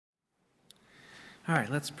All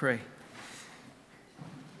right, let's pray.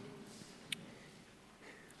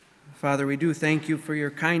 Father, we do thank you for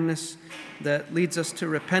your kindness that leads us to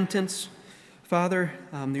repentance. Father,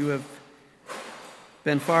 you have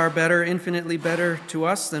been far better, infinitely better to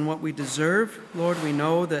us than what we deserve. Lord, we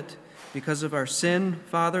know that because of our sin,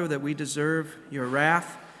 Father, that we deserve your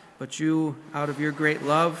wrath, but you, out of your great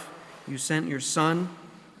love, you sent your Son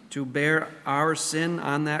to bear our sin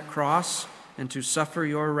on that cross and to suffer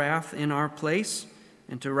your wrath in our place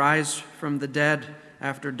and to rise from the dead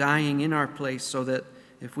after dying in our place, so that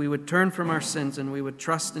if we would turn from our sins and we would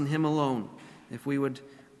trust in him alone, if we would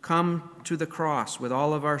come to the cross with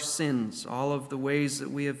all of our sins, all of the ways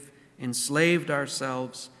that we have enslaved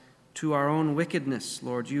ourselves to our own wickedness,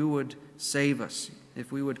 Lord, you would save us.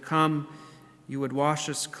 If we would come, you would wash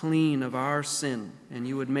us clean of our sin, and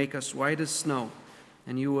you would make us white as snow,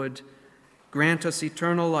 and you would grant us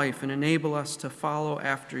eternal life and enable us to follow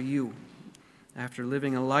after you, after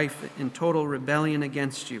living a life in total rebellion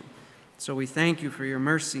against you. So we thank you for your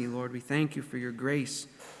mercy, Lord. We thank you for your grace,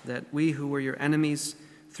 that we who were your enemies,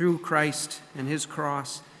 through Christ and his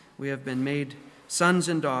cross, we have been made sons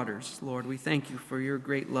and daughters. Lord, we thank you for your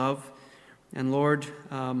great love. And Lord,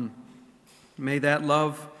 may that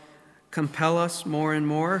love compel us more and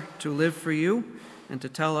more to live for you and to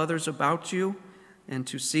tell others about you and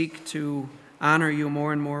to seek to honor you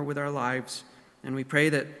more and more with our lives. And we pray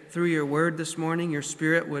that through your word this morning, your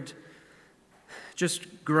Spirit would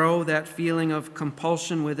just grow that feeling of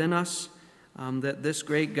compulsion within us, that this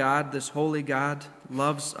great God, this holy God,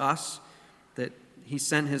 loves us, that he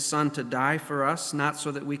sent his Son to die for us, not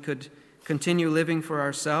so that we could continue living for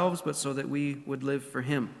ourselves, but so that we would live for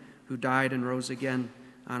him who died and rose again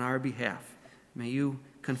on our behalf. May you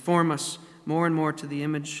conform us more and more to the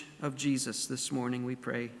image of Jesus this morning, we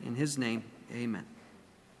pray. In his name, amen.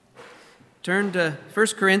 Turn to 1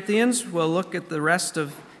 Corinthians. We'll look at the rest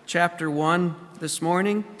of chapter 1 this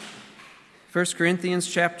morning. 1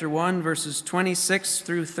 Corinthians chapter 1, verses 26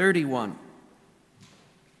 through 31.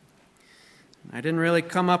 I didn't really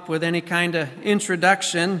come up with any kind of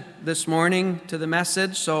introduction this morning to the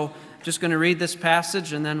message, so I'm just going to read this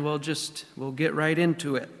passage and then we'll get right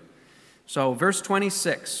into it. So, verse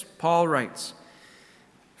 26, Paul writes,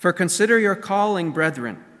 "For consider your calling,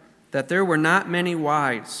 brethren, that there were not many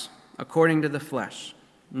wise according to the flesh,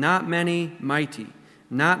 not many mighty,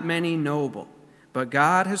 not many noble, but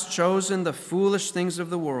God has chosen the foolish things of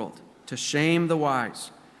the world to shame the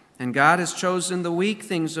wise, and God has chosen the weak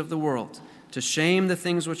things of the world to shame the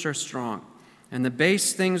things which are strong, and the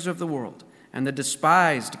base things of the world, and the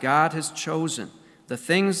despised God has chosen, the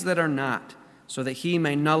things that are not, so that he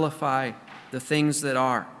may nullify the things that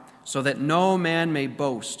are, so that no man may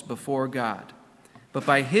boast before God. But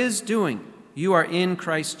by his doing you are in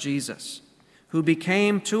Christ Jesus, who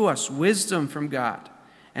became to us wisdom from God,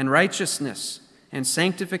 and righteousness, and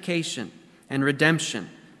sanctification, and redemption,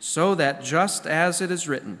 so that just as it is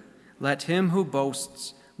written, let him who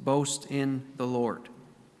boasts boast in the Lord."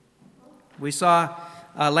 We saw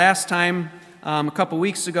last time, a couple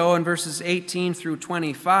weeks ago, in verses 18 through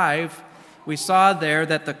 25, we saw there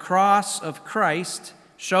that the cross of Christ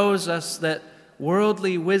shows us that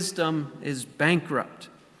worldly wisdom is bankrupt.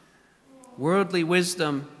 Worldly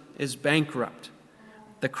wisdom is bankrupt.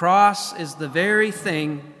 The cross is the very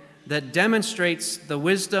thing that demonstrates the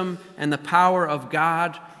wisdom and the power of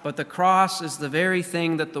God, but the cross is the very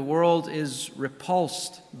thing that the world is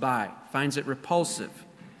repulsed by, finds it repulsive.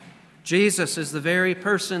 Jesus is the very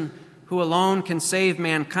person who alone can save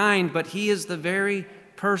mankind, but he is the very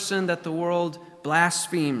person that the world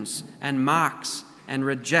blasphemes and mocks and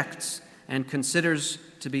rejects and considers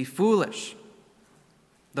to be foolish.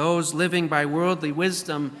 Those living by worldly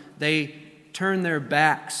wisdom, they turn their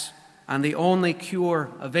backs on the only cure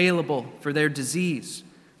available for their disease.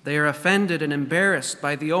 They are offended and embarrassed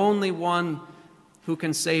by the only one who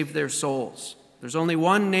can save their souls. There's only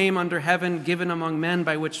one name under heaven given among men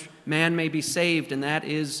by which man may be saved, and that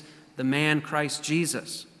is the man Christ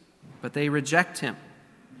Jesus. But they reject him.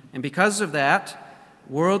 And because of that,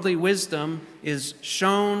 worldly wisdom is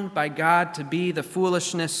shown by God to be the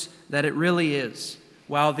foolishness that it really is,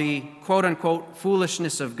 while the quote-unquote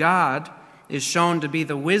foolishness of God is shown to be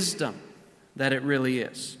the wisdom that it really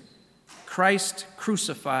is. Christ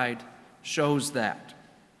crucified shows that.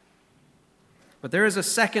 But there is a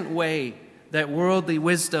second way that worldly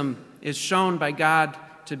wisdom is shown by God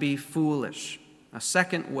to be foolish, a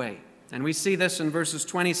second way. And we see this in verses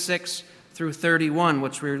 26 through 31,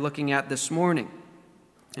 which we're looking at this morning.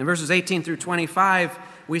 In verses 18 through 25,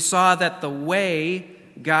 we saw that the way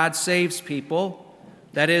God saves people,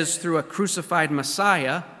 that is, through a crucified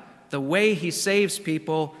Messiah, the way he saves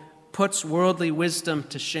people puts worldly wisdom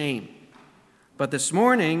to shame. But this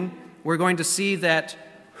morning, we're going to see that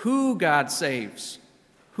who God saves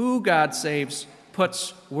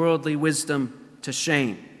puts worldly wisdom to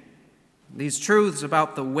shame. These truths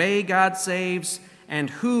about the way God saves and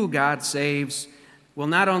who God saves will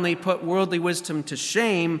not only put worldly wisdom to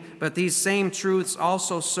shame, but these same truths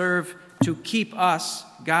also serve to keep us,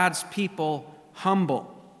 God's people,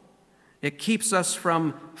 humble. It keeps us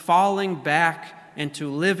from falling back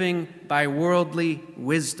into living by worldly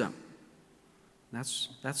wisdom.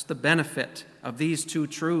 That's the benefit of these two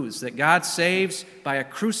truths, that God saves by a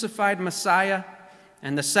crucified Messiah,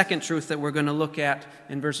 and the second truth that we're going to look at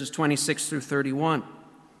in verses 26 through 31.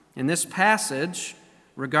 In this passage,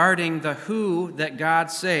 regarding the who that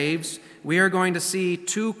God saves, we are going to see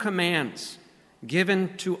two commands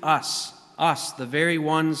given to us, the very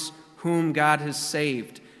ones whom God has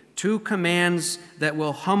saved. Two commands that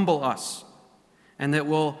will humble us and that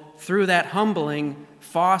will, through that humbling,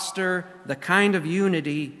 foster the kind of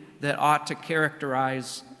unity that ought to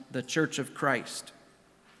characterize the Church of Christ.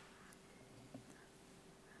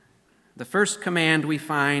 The first command we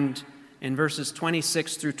find in verses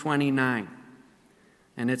 26 through 29.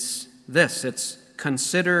 And it's this, it's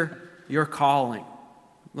consider your calling.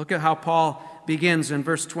 Look at how Paul begins in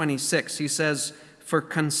verse 26. He says, "For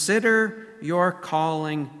consider your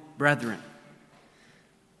calling, brethren."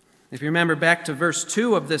 If you remember back to verse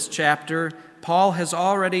 2 of this chapter, Paul has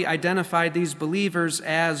already identified these believers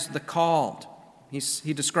as the called.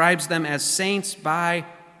 He describes them as saints by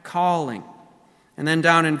calling. And then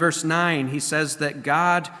down in verse 9, he says that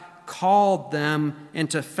God called them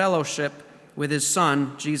into fellowship with his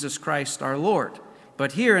Son, Jesus Christ our Lord.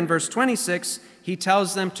 But here in verse 26, he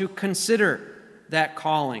tells them to consider that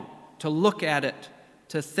calling, to look at it,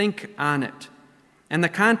 to think on it. And the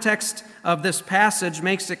context of this passage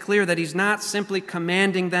makes it clear that he's not simply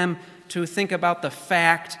commanding them to think about the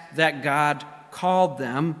fact that God called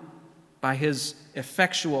them by his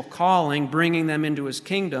effectual calling, bringing them into his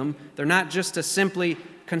kingdom. They're not just to simply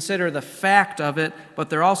consider the fact of it, but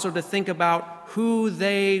they're also to think about who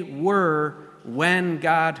they were when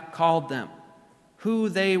God called them. Who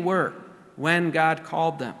they were when God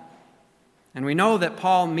called them. And we know that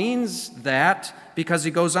Paul means that because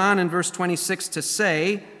he goes on in verse 26 to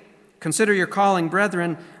say, "Consider your calling,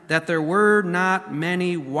 brethren, that there were not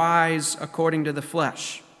many wise according to the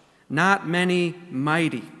flesh, not many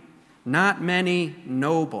mighty, not many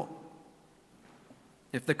noble."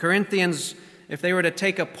 If the Corinthians, if they were to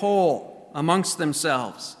take a poll amongst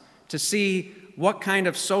themselves to see what kind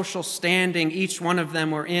of social standing each one of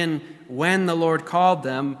them were in when the Lord called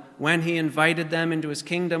them, when he invited them into his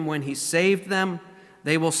kingdom, when he saved them,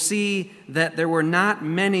 they will see that there were not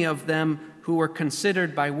many of them who were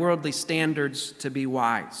considered by worldly standards to be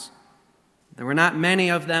wise. There were not many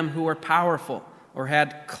of them who were powerful or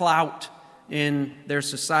had clout in their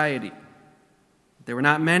society. There were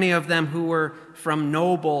not many of them who were from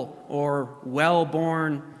noble or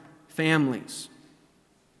well-born families.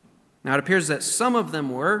 Now, it appears that some of them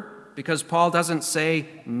were, because Paul doesn't say,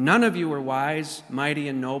 none of you were wise, mighty,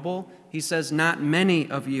 and noble. He says, not many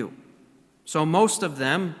of you. So most of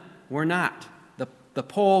them were not. The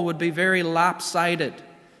poll would be very lopsided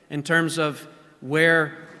in terms of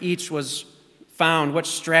where each was found, what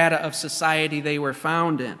strata of society they were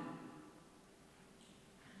found in.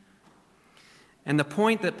 And the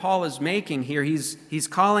point that Paul is making here, he's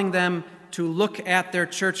calling them to look at their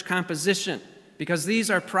church composition, because these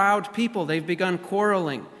are proud people. They've begun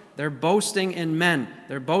quarreling. They're boasting in men.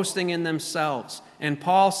 They're boasting in themselves. And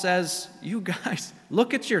Paul says, you guys,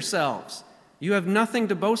 look at yourselves. You have nothing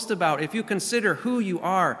to boast about. If you consider who you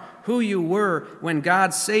are, who you were when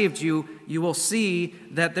God saved you, you will see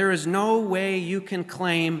that there is no way you can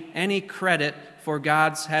claim any credit for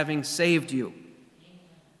God's having saved you,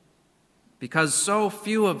 because so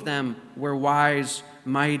few of them were wise,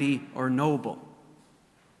 mighty, or noble.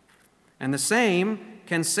 And the same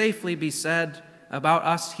can safely be said about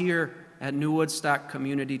us here at New Woodstock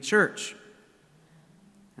Community Church.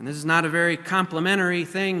 And this is not a very complimentary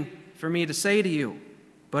thing for me to say to you,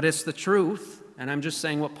 but it's the truth, and I'm just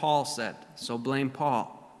saying what Paul said, so blame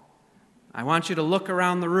Paul. I want you to look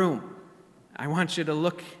around the room. I want you to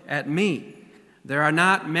look at me. There are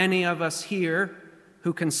not many of us here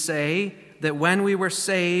who can say that when we were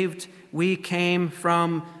saved, we came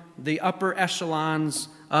from the upper echelons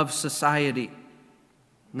of society.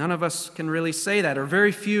 None of us can really say that, or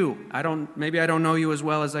very few. Maybe I don't know you as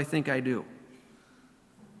well as I think I do.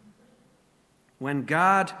 When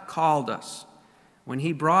God called us, when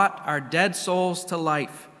he brought our dead souls to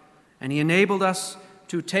life, and he enabled us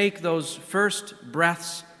to take those first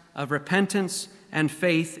breaths of repentance and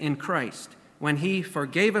faith in Christ, when he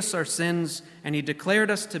forgave us our sins and he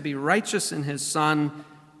declared us to be righteous in his Son.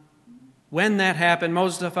 When that happened,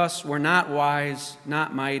 most of us were not wise,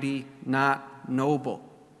 not mighty, not noble.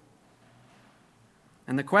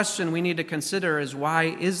 And the question we need to consider is, why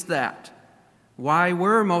is that? Why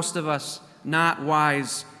were most of us not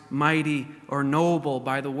wise, mighty, or noble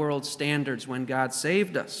by the world's standards when God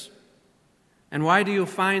saved us? And why do you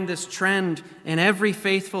find this trend in every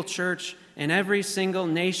faithful church in every single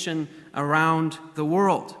nation around the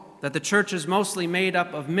world? That the church is mostly made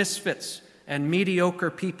up of misfits and mediocre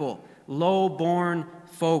people, low-born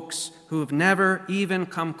folks who have never even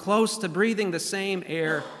come close to breathing the same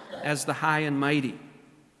air as the high and mighty.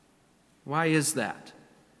 Why is that?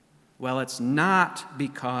 Well, it's not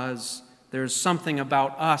because there's something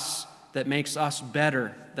about us that makes us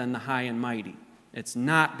better than the high and mighty. It's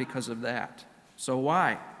not because of that. So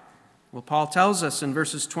why? Well, Paul tells us in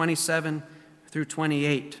verses 27 through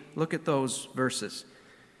 28. Look at those verses.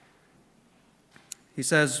 He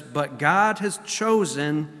says, "But God has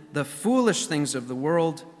chosen the foolish things of the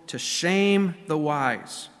world to shame the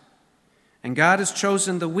wise. And God has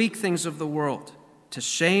chosen the weak things of the world to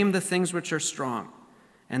shame the things which are strong,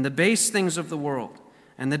 and the base things of the world,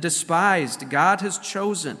 and the despised God has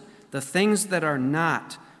chosen the things that are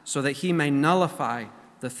not, so that he may nullify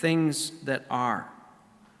the things that are."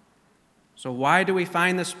 So why do we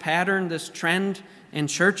find this pattern, this trend in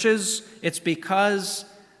churches? It's because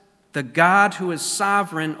the God who is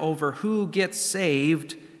sovereign over who gets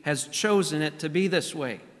saved has chosen it to be this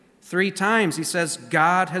way. 3 times he says,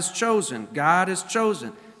 God has chosen, God has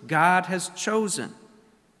chosen, God has chosen.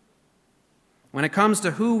 When it comes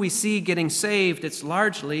to who we see getting saved, it's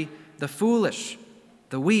largely the foolish,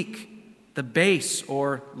 the weak, the base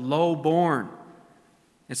or low-born.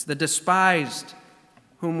 It's the despised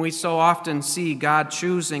whom we so often see God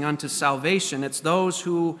choosing unto salvation. It's those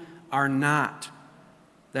who are not.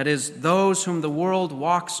 That is, those whom the world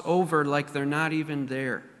walks over like they're not even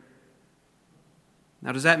there.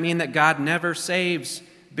 Now, does that mean that God never saves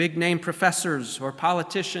big-name professors or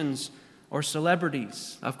politicians or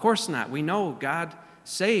celebrities? Of course not. We know God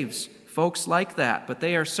saves folks like that, but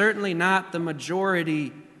they are certainly not the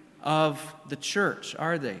majority of the church,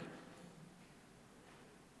 are they?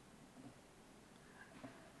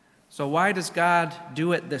 So why does God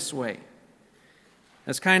do it this way?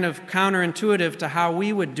 It's kind of counterintuitive to how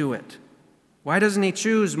we would do it. Why doesn't he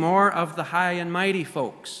choose more of the high and mighty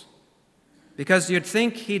folks? Because you'd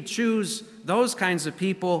think he'd choose those kinds of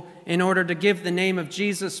people in order to give the name of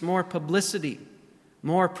Jesus more publicity,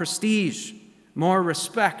 more prestige, more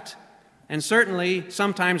respect. And certainly,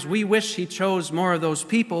 sometimes we wish he chose more of those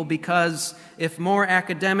people, because if more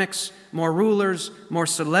academics, more rulers, more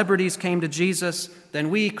celebrities came to Jesus, then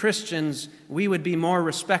we Christians, we would be more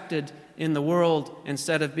respected in the world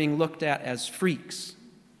instead of being looked at as freaks.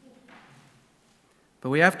 But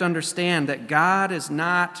we have to understand that God is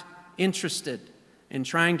not interested in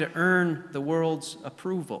trying to earn the world's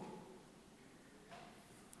approval.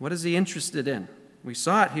 What is he interested in? We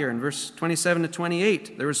saw it here in verse 27 to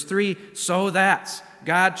 28. There was 3 so that's.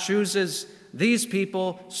 God chooses these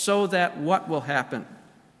people so that what will happen?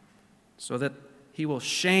 So that he will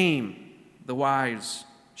shame the wise,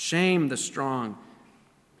 shame the strong,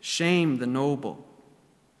 shame the noble.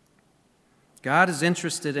 God is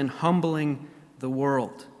interested in humbling the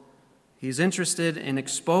world. He's interested in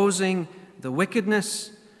exposing the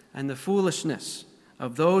wickedness and the foolishness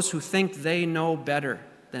of those who think they know better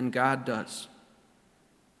than God does,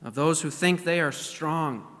 of those who think they are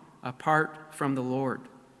strong apart from the Lord,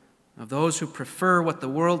 of those who prefer what the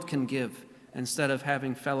world can give instead of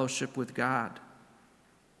having fellowship with God.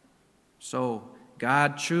 So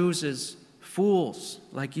God chooses fools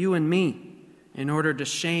like you and me in order to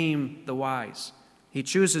shame the wise. He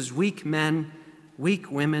chooses weak men,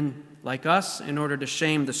 weak women like us in order to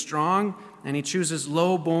shame the strong, and he chooses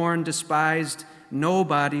low-born, despised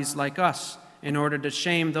nobodies like us in order to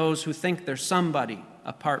shame those who think they're somebody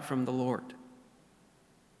apart from the Lord.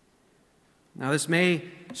 Now, this may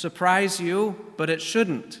surprise you, but it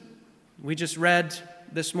shouldn't. We just read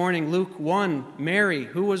this morning Luke 1, Mary.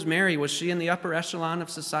 Who was Mary? Was she in the upper echelon of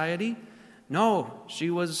society? No, she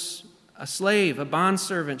was a slave, a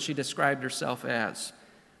bondservant, she described herself as.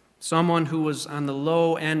 Someone who was on the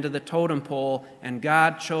low end of the totem pole, and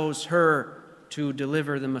God chose her to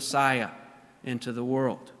deliver the Messiah into the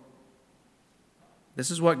world.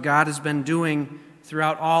 This is what God has been doing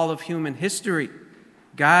throughout all of human history.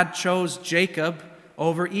 God chose Jacob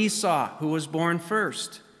over Esau, who was born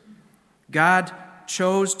first. God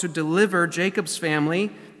chose to deliver Jacob's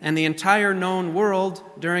family and the entire known world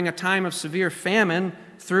during a time of severe famine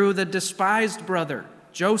through the despised brother,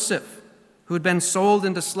 Joseph, who had been sold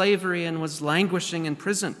into slavery and was languishing in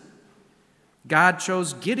prison. God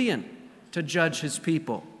chose Gideon to judge his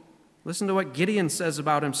people. Listen to what Gideon says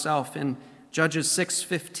about himself in Judges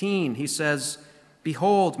 6:15. He says,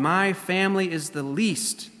 "Behold, my family is the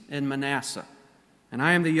least in Manasseh, and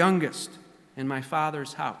I am the youngest in my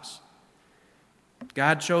father's house."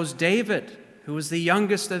 God chose David, who was the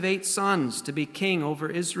youngest of 8 sons, to be king over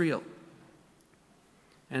Israel.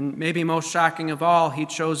 And maybe most shocking of all, he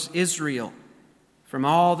chose Israel from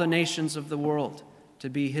all the nations of the world to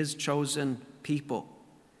be his chosen people.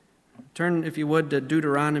 Turn, if you would, to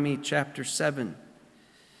Deuteronomy chapter 7,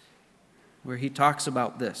 where he talks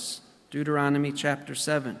about this. Deuteronomy chapter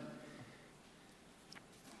 7.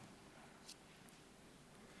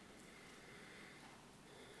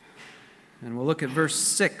 And we'll look at verse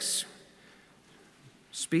 6.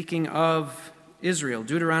 Speaking of Israel,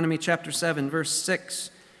 Deuteronomy chapter 7, verse 6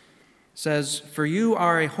 says, "For you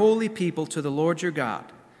are a holy people to the Lord your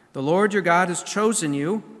God. The Lord your God has chosen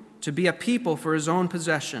you to be a people for his own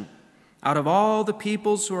possession out of all the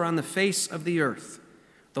peoples who are on the face of the earth.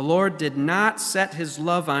 The Lord did not set his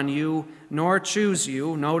love on you, nor choose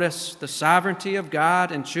you." Notice the sovereignty of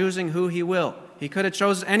God in choosing who he will. He could have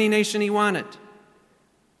chosen any nation he wanted.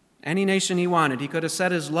 Any nation he wanted. He could have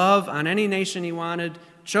set his love on any nation he wanted,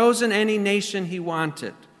 chosen any nation he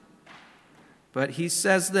wanted. But he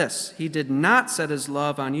says this, "He did not set his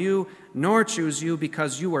love on you, nor choose you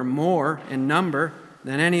because you were more in number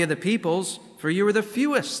than any of the peoples, for you were the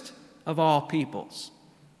fewest of all peoples."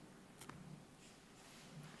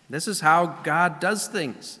 This is how God does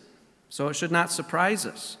things, so it should not surprise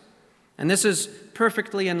us. And this is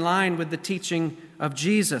perfectly in line with the teaching of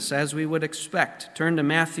Jesus, as we would expect. Turn to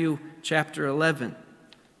Matthew chapter 11.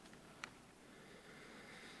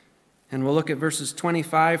 And we'll look at verses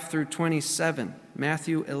 25 through 27.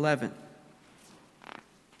 Matthew 11.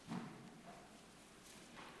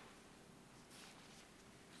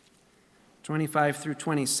 (25 through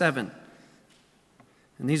 27).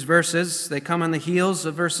 And these verses, they come on the heels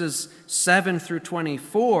of verses 7 through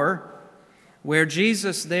 24, where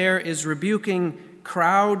Jesus there is rebuking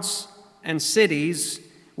crowds and cities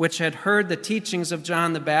which had heard the teachings of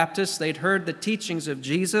John the Baptist. They'd heard the teachings of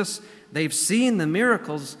Jesus. They've seen the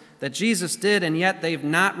miracles that Jesus did, and yet they've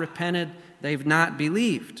not repented. They've not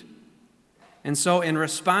believed. And so in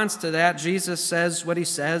response to that, Jesus says what he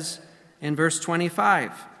says in verse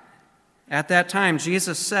 25. At that time,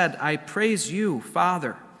 Jesus said, "I praise you,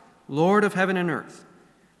 Father, Lord of heaven and earth,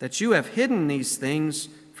 that you have hidden these things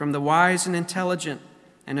from the wise and intelligent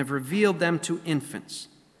and have revealed them to infants.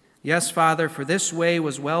 Yes, Father, for this way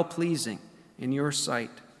was well-pleasing in your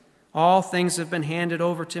sight. All things have been handed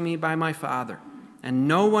over to me by my Father, and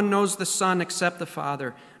no one knows the Son except the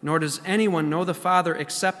Father, nor does anyone know the Father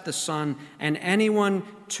except the Son, and anyone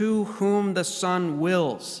to whom the Son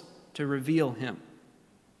wills to reveal him."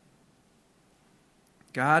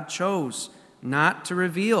 God chose not to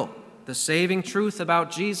reveal the saving truth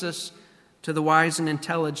about Jesus to the wise and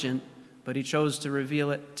intelligent, but he chose to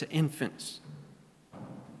reveal it to infants.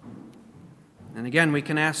 And again, we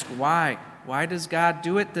can ask why. Why does God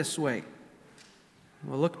do it this way?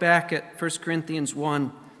 We'll look back at 1 Corinthians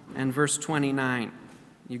 1 and verse 29.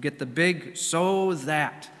 You get the big "so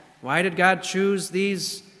that." Why did God choose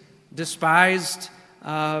these despised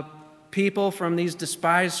people from these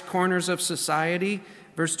despised corners of society?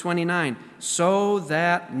 Verse 29, "So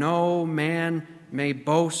that no man may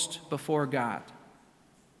boast before God."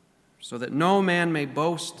 So that no man may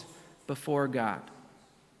boast before God.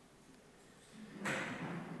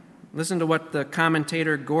 Listen to what the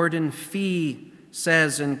commentator Gordon Fee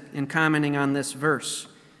says in commenting on this verse.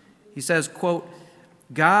 He says, quote,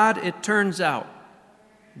 "God, it turns out,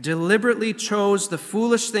 deliberately chose the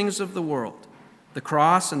foolish things of the world, the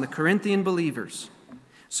cross and the Corinthian believers,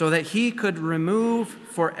 so that he could remove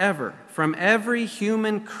forever from every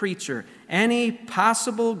human creature any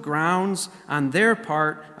possible grounds on their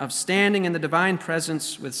part of standing in the divine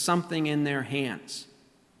presence with something in their hands."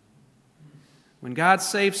 When God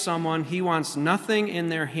saves someone, he wants nothing in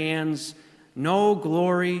their hands, no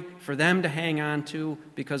glory for them to hang on to,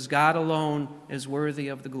 because God alone is worthy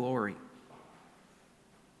of the glory.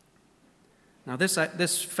 Now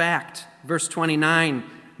this fact, verse 29,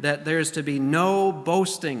 that there is to be no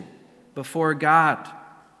boasting before God,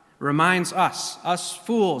 reminds us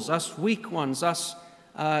fools, us weak ones, us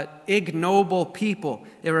ignoble people.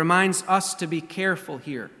 It reminds us to be careful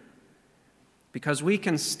here, because we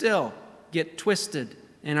can still get twisted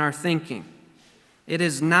in our thinking. It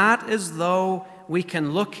is not as though we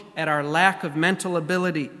can look at our lack of mental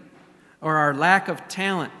ability or our lack of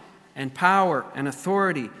talent and power and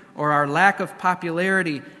authority, or our lack of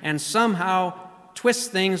popularity, and somehow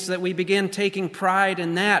twist things that we begin taking pride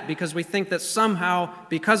in that because we think that somehow,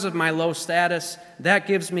 because of my low status, that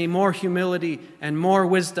gives me more humility and more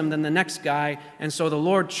wisdom than the next guy. And so the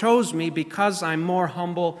Lord chose me because I'm more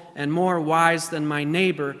humble and more wise than my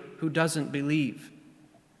neighbor who doesn't believe.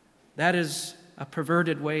 That is a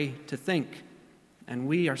perverted way to think. And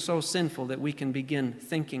we are so sinful that we can begin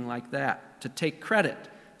thinking like that, to take credit,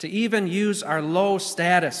 to even use our low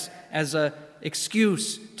status as an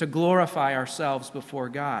excuse to glorify ourselves before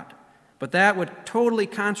God. But that would totally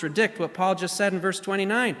contradict what Paul just said in verse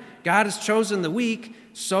 29. God has chosen the weak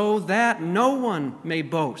so that no one may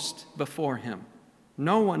boast before him.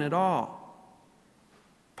 No one at all.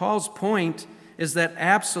 Paul's point is that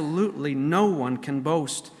absolutely no one can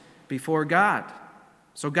boast before God.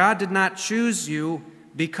 So God did not choose you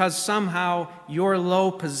because somehow your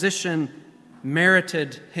low position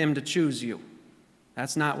merited him to choose you.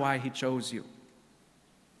 That's not why he chose you.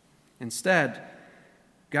 Instead,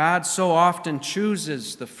 God so often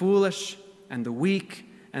chooses the foolish and the weak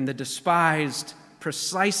and the despised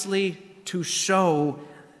precisely to show,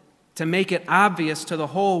 to make it obvious to the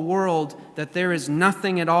whole world that there is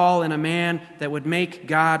nothing at all in a man that would make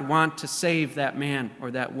God want to save that man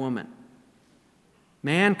or that woman.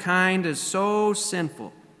 Mankind is so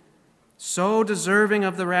sinful, so deserving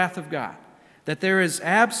of the wrath of God, that there is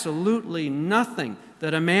absolutely nothing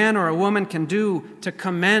that a man or a woman can do to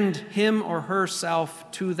commend him or herself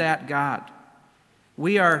to that God.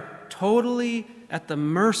 We are totally at the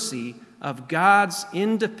mercy of God's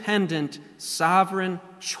independent, sovereign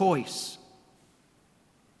choice.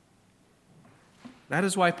 That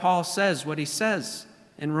is why Paul says what he says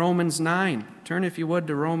in Romans 9. Turn, if you would,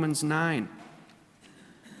 to Romans 9.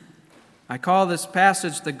 I call this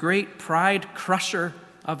passage the great pride crusher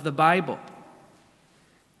of the Bible.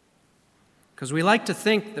 Because we like to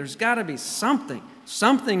think there's got to be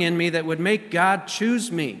something in me that would make God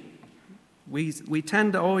choose me. We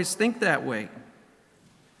tend to always think that way.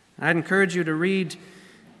 I'd encourage you to read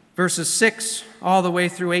verses 6 all the way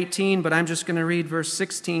through 18, but I'm just going to read verse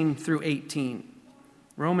 16 through 18.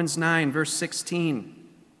 Romans 9, verse 16.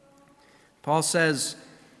 Paul says,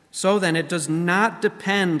 "So then it does not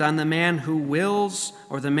depend on the man who wills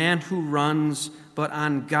or the man who runs, but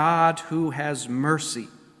on God who has mercy.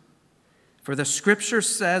 For the Scripture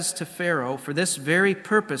says to Pharaoh, 'For this very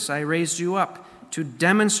purpose I raised you up, to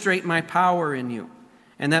demonstrate my power in you,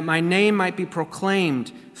 and that my name might be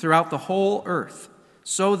proclaimed throughout the whole earth.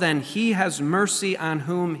 So then he has mercy on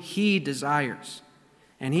whom he desires,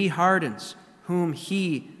 and he hardens whom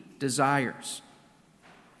he desires.'"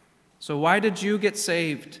 So why did you get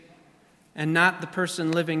saved and not the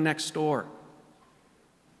person living next door?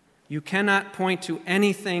 You cannot point to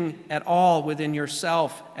anything at all within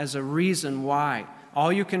yourself as a reason why.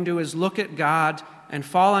 All you can do is look at God and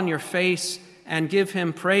fall on your face and give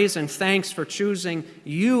him praise and thanks for choosing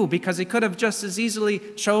you, because he could have just as easily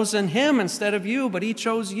chosen him instead of you, but he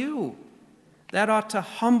chose you. That ought to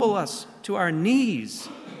humble us to our knees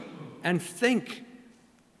and think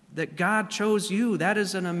that God chose you. That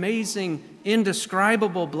is an amazing,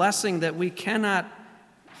 indescribable blessing that we cannot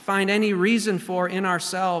find any reason for in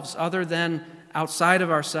ourselves other than outside of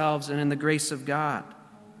ourselves and in the grace of God.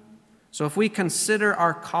 So if we consider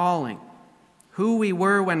our calling, who we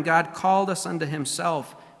were when God called us unto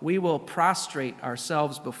himself, we will prostrate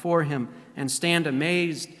ourselves before him and stand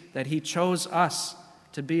amazed that he chose us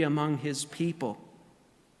to be among his people.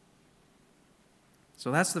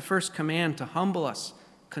 So that's the first command, to humble us.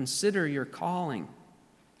 Consider your calling.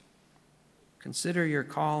 Consider your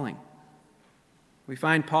calling. We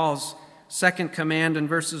find Paul's second command in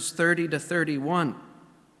verses 30 to 31.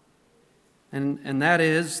 And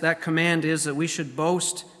that command is that we should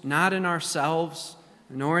boast not in ourselves,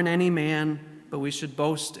 nor in any man, but we should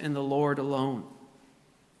boast in the Lord alone.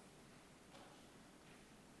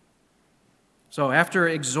 So after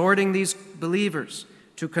exhorting these believers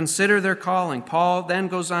to consider their calling, Paul then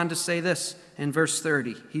goes on to say this in verse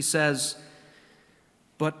 30. He says,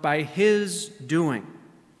 "But by his doing,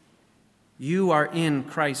 you are in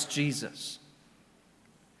Christ Jesus."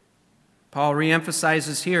 Paul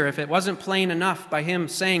reemphasizes here, if it wasn't plain enough by him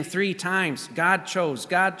saying 3 times, God chose,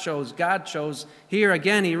 God chose, God chose, here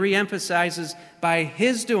again he reemphasizes, by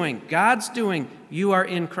his doing, God's doing, you are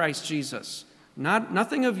in Christ Jesus.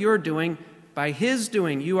 Nothing of your doing, by his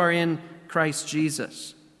doing, you are in Christ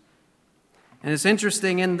Jesus. And it's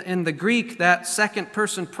interesting, in the Greek, that second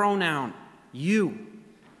person pronoun, you,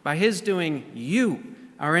 by his doing, you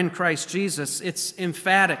are in Christ Jesus, it's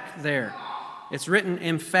emphatic there. It's written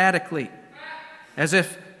emphatically, as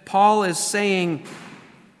if Paul is saying,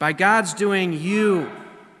 By God's doing, you,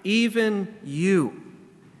 even you,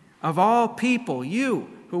 of all people, you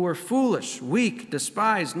who were foolish, weak,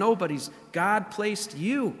 despised, nobodies, God placed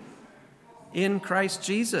you in Christ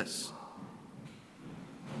Jesus.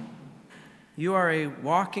 You are a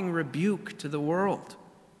walking rebuke to the world.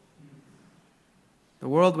 The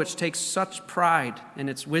world which takes such pride in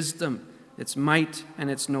its wisdom, its might, and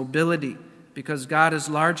its nobility, because God has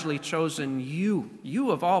largely chosen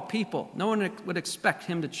you of all people. No one would expect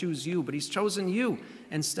him to choose you, but he's chosen you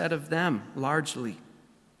instead of them, largely.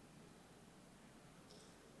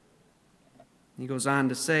 He goes on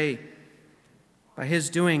to say, by his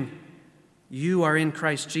doing, you are in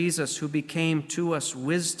Christ Jesus, who became to us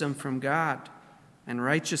wisdom from God, and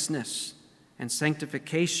righteousness, and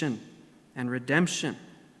sanctification, and redemption.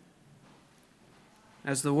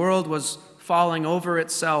 As the world was falling over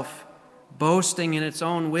itself, boasting in its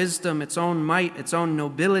own wisdom, its own might, its own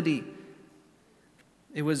nobility,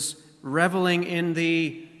 it was reveling in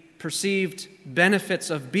the perceived benefits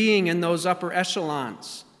of being in those upper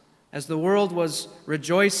echelons. As the world was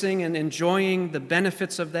rejoicing and enjoying the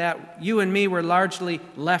benefits of that, you and me were largely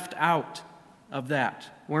left out of that,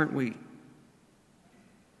 weren't we?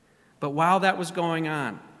 But while that was going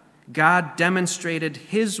on, God demonstrated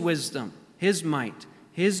his wisdom, his might,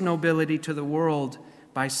 his nobility to the world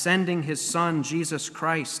by sending his Son, Jesus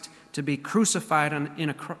Christ, to be crucified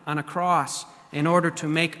on a cross in order to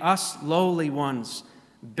make us lowly ones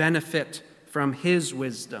benefit from his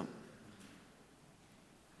wisdom.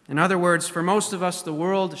 In other words, for most of us, the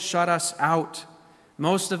world shut us out.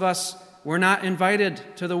 Most of us were not invited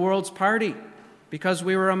to the world's party because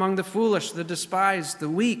we were among the foolish, the despised, the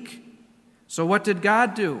weak. So what did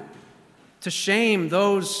God do? To shame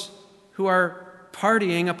those who are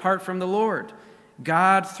partying apart from the Lord.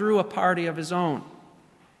 God threw a party of his own,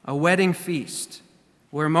 a wedding feast,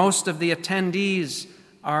 where most of the attendees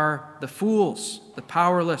are the fools, the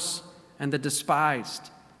powerless, and the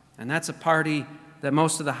despised. And that's a party that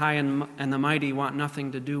most of the high and the mighty want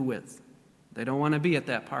nothing to do with. They don't want to be at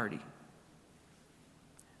that party.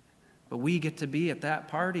 But we get to be at that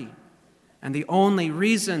party. And the only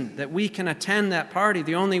reason that we can attend that party,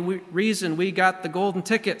 the only reason we got the golden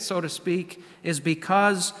ticket, so to speak, is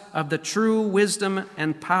because of the true wisdom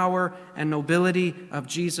and power and nobility of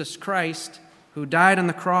Jesus Christ, who died on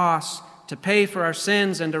the cross to pay for our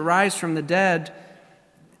sins and to rise from the dead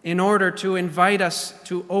in order to invite us,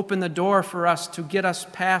 to open the door for us, to get us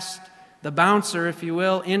past the bouncer, if you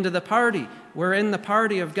will, into the party. We're in the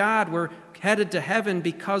party of God. We're headed to heaven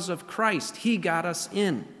because of Christ. He got us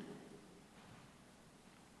in.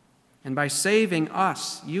 And by saving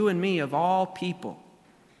us, you and me of all people,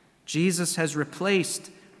 Jesus has replaced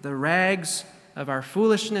the rags of our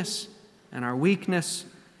foolishness and our weakness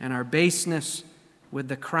and our baseness with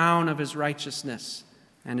the crown of his righteousness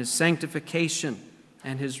and his sanctification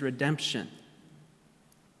and his redemption.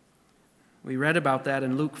 We read about that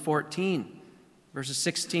in Luke 14, verses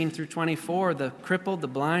 16 through 24. The crippled, the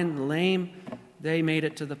blind, the lame, they made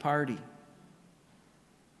it to the party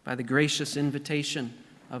by the gracious invitation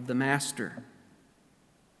of the Master.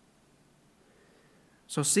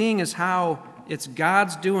 So seeing as how it's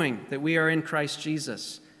God's doing that we are in Christ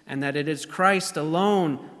Jesus, and that it is Christ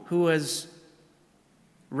alone who has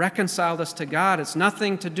reconciled us to God. It's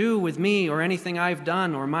nothing to do with me or anything I've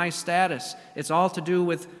done or my status. It's all to do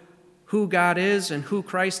with who God is and who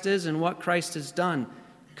Christ is and what Christ has done.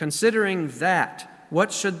 Considering that,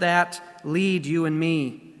 what should that lead you and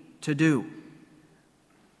me to do?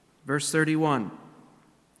 Verse 31,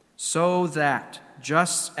 so that,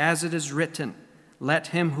 just as it is written, let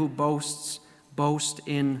him who boasts boast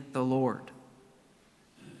in the Lord.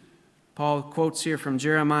 Paul quotes here from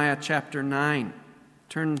Jeremiah chapter 9.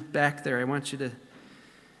 Turn back there. I want you to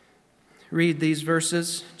read these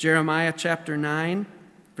verses. Jeremiah chapter 9,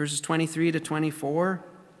 verses 23 to 24.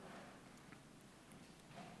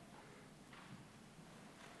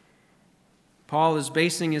 Paul is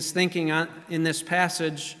basing his thinking in this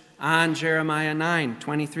passage on Jeremiah 9,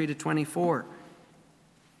 23 to 24.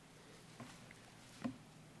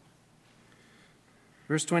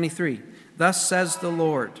 Verse 23, thus says the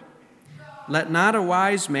Lord, let not a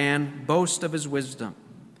wise man boast of his wisdom,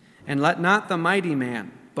 and let not the mighty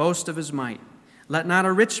man boast of his might. Let not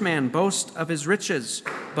a rich man boast of his riches,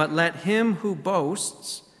 but let him who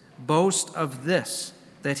boasts boast of this,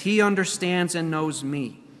 that he understands and knows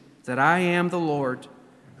me, that I am the Lord,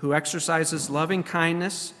 who exercises loving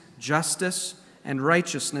kindness, justice, and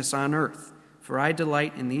righteousness on earth. For I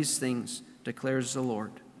delight in these things, declares the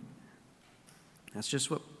Lord. That's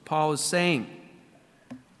just what Paul is saying.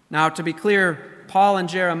 Now, to be clear, Paul and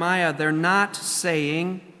Jeremiah, they're not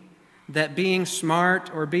saying that being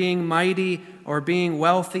smart or being mighty or being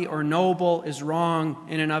wealthy or noble is wrong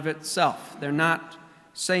in and of itself. They're not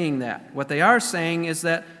saying that. What they are saying is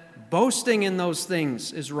that boasting in those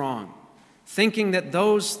things is wrong. Thinking that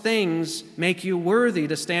those things make you worthy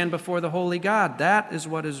to stand before the holy God, that is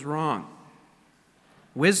what is wrong.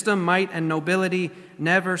 Wisdom, might, and nobility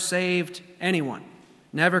never saved anyone,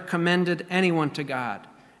 never commended anyone to God.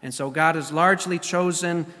 And so God has largely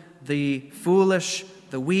chosen the foolish,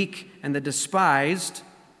 the weak, and the despised,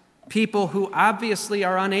 people who obviously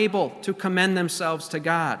are unable to commend themselves to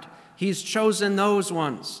God. He's chosen those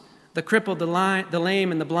ones, the crippled, the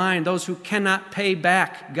lame, and the blind, those who cannot pay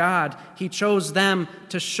back God. He chose them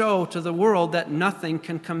to show to the world that nothing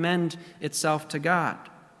can commend itself to God.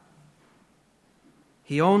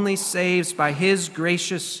 He only saves by His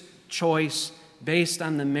gracious choice based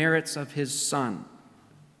on the merits of His Son.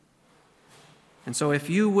 And so if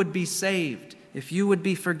you would be saved, if you would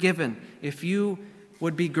be forgiven, if you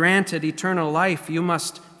would be granted eternal life, you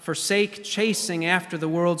must forsake chasing after the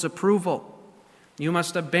world's approval. You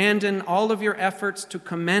must abandon all of your efforts to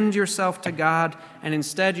commend yourself to God, and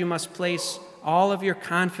instead you must place all of your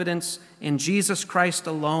confidence in Jesus Christ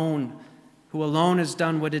alone, who alone has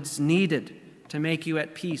done what is needed to make you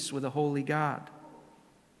at peace with a holy God.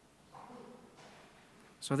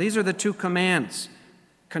 So these are the two commands.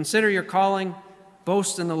 Consider your calling,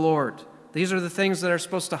 boast in the Lord. These are the things that are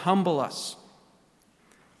supposed to humble us.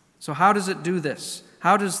 So how does it do this?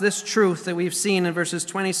 How does this truth that we've seen in verses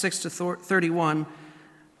 26 to 31,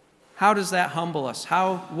 how does that humble us?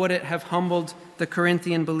 How would it have humbled the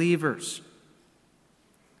Corinthian believers?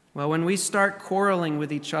 Well, when we start quarreling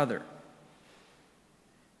with each other,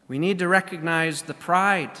 we need to recognize the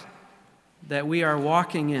pride that we are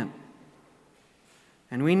walking in.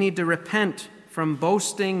 And we need to repent from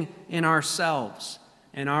boasting in ourselves,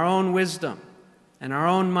 in our own wisdom, and our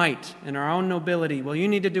own might, and our own nobility. Well, you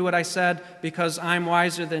need to do what I said because I'm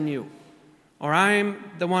wiser than you. Or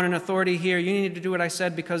I'm the one in authority here. You need to do what I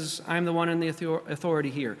said because I'm the one in the authority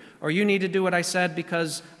here. Or you need to do what I said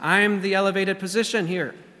because I'm the elevated position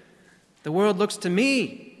here. The world looks to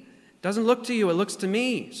me. It doesn't look to you, it looks to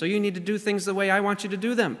me. So you need to do things the way I want you to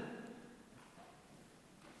do them.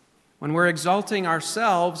 When we're exalting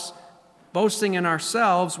ourselves, boasting in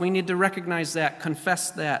ourselves, we need to recognize that, confess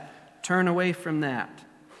that, turn away from that.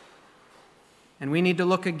 And we need to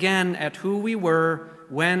look again at who we were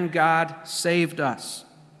when God saved us.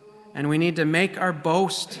 And we need to make our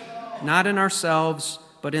boast not in ourselves,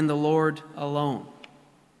 but in the Lord alone.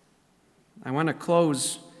 I want to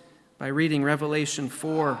close by reading Revelation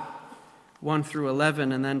 4, 1 through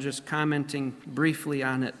 11, and then just commenting briefly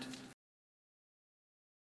on it.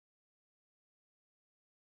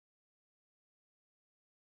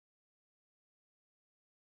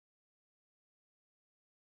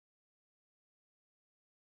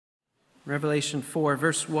 Revelation 4,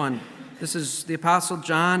 verse 1. This is the Apostle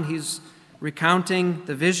John. He's recounting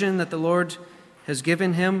the vision that the Lord has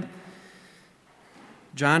given him.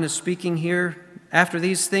 John is speaking here. After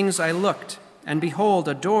these things I looked, and behold,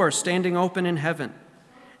 a door standing open in heaven.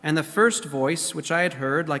 And the first voice, which I had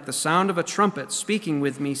heard, like the sound of a trumpet speaking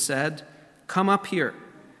with me, said, "Come up here,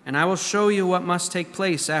 and I will show you what must take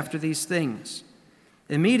place after these things."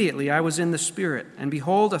 Immediately I was in the Spirit, and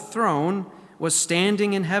behold, a throne was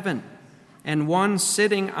standing in heaven, and one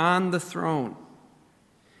sitting on the throne.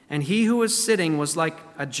 And he who was sitting was like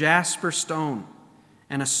a jasper stone,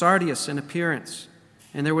 and a sardius in appearance.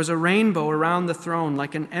 And there was a rainbow around the throne,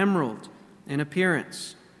 like an emerald in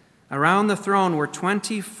appearance. Around the throne were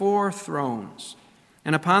 24 thrones,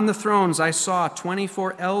 and upon the thrones I saw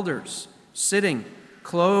 24 elders sitting,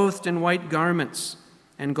 clothed in white garments,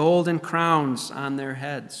 and golden crowns on their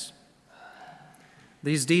heads.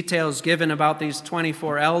 These details given about these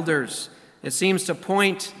 24 elders, it seems to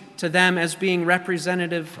point to them as being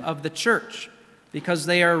representative of the church, because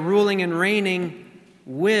they are ruling and reigning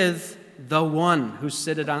with the one who's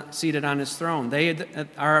seated on his throne. They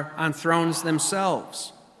are on thrones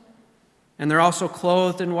themselves. And they're also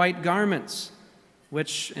clothed in white garments,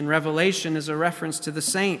 which in Revelation is a reference to the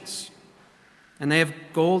saints. And they have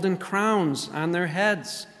golden crowns on their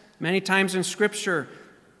heads. Many times in Scripture,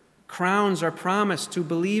 crowns are promised to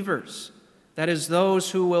believers. That is,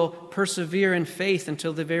 those who will persevere in faith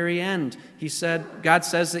until the very end. God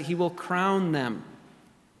says that He will crown them.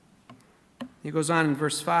 He goes on in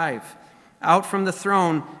verse 5. Out from the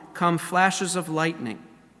throne come flashes of lightning,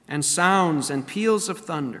 and sounds and peals of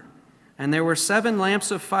thunder. And there were 7 lamps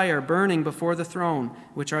of fire burning before the throne,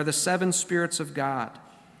 which are the 7 spirits of God.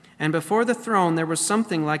 And before the throne there was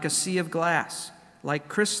something like a sea of glass, like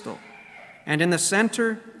crystal. And in the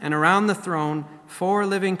center and around the throne, 4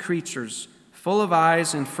 living creatures, full of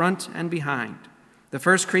eyes in front and behind. The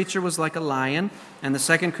first creature was like a lion, and the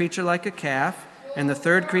second creature like a calf, and the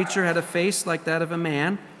third creature had a face like that of a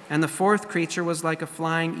man, and the fourth creature was like a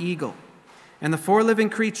flying eagle. And the 4 living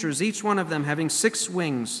creatures, each one of them having 6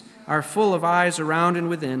 wings, are full of eyes around and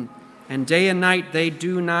within, and day and night they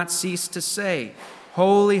do not cease to say,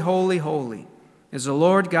 Holy, holy, holy is the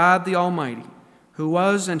Lord God the Almighty, who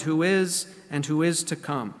was and who is to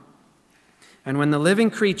come. And when the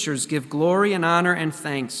living creatures give glory and honor and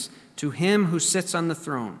thanks to him who sits on the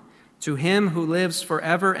throne, to him who lives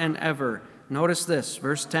forever and ever, notice this,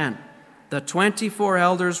 verse 10, the 24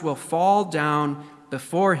 elders will fall down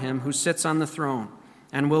before him who sits on the throne,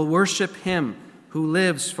 and will worship him who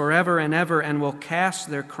lives forever and ever, and will cast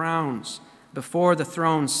their crowns before the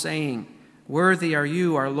throne, saying, Worthy are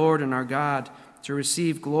you, our Lord and our God, to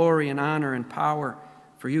receive glory and honor and power,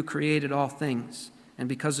 for you created all things, and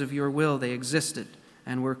because of your will they existed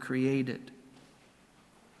and were created.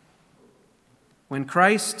 When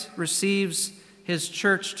Christ receives his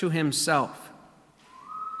church to himself,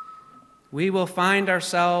 we will find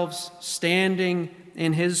ourselves standing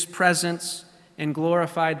in his presence in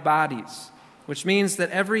glorified bodies, which means that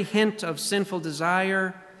every hint of sinful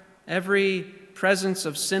desire, every presence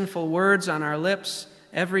of sinful words on our lips,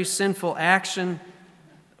 every sinful action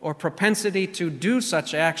or propensity to do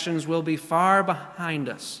such actions will be far behind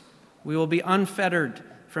us. We will be unfettered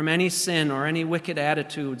from any sin or any wicked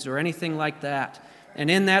attitudes or anything like that. And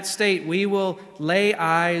in that state, we will lay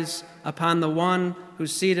eyes upon the one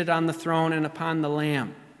who's seated on the throne and upon the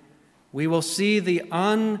Lamb. We will see the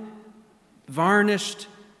unvarnished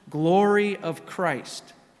glory of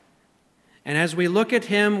Christ. And as we look at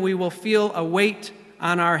him, we will feel a weight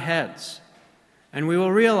on our heads. And we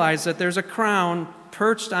will realize that there's a crown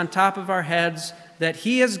perched on top of our heads that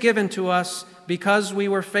he has given to us because we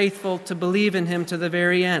were faithful to believe in him to the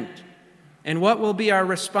very end. And what will be our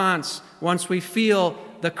response once we feel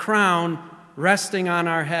the crown resting on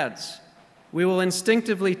our heads? We will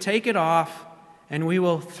instinctively take it off and we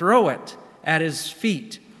will throw it at his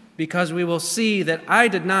feet, because we will see that I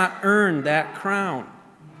did not earn that crown.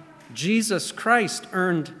 Jesus Christ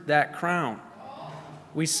earned that crown.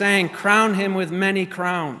 We sang, Crown him with many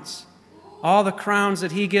crowns. All the crowns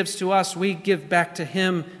that he gives to us, we give back to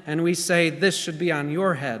him, and we say, this should be on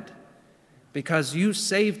your head, because you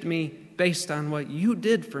saved me based on what you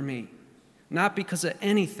did for me, not because of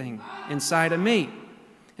anything inside of me.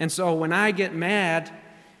 And so when I get mad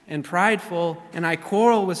and prideful and I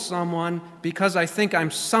quarrel with someone because I think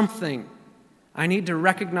I'm something, I need to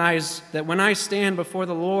recognize that when I stand before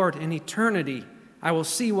the Lord in eternity, I will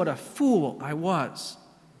see what a fool I was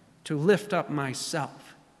to lift up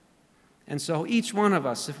myself. And so each one of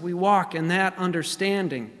us, if we walk in that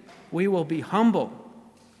understanding, we will be humble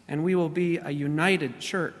and we will be a united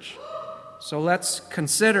church. So let's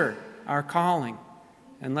consider our calling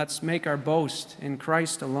and let's make our boast in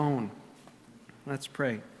Christ alone. Let's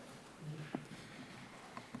pray.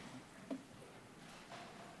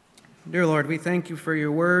 Dear Lord, we thank you for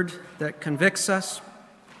your word that convicts us,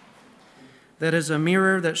 that is a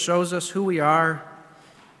mirror that shows us who we are,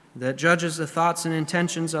 that judges the thoughts and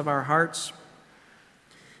intentions of our hearts.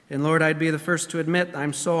 And Lord, I'd be the first to admit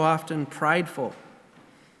I'm so often prideful,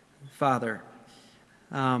 Father.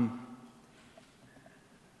 And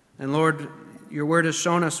Lord, your word has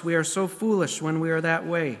shown us we are so foolish when we are that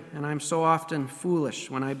way, and I'm so often foolish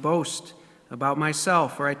when I boast about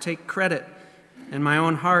myself or I take credit in my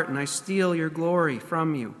own heart and I steal your glory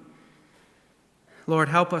from you. Lord,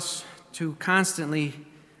 help us to constantly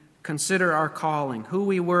consider our calling, who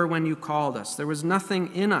we were when you called us. There was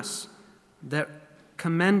nothing in us that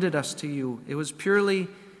commended us to you. It was purely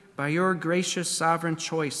by your gracious sovereign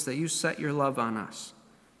choice that you set your love on us.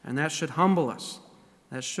 And that should humble us.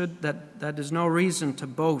 That is no reason to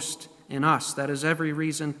boast in us. That is every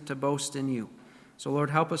reason to boast in you. So Lord,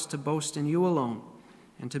 help us to boast in you alone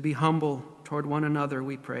and to be humble toward one another,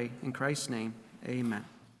 we pray. In Christ's name, amen.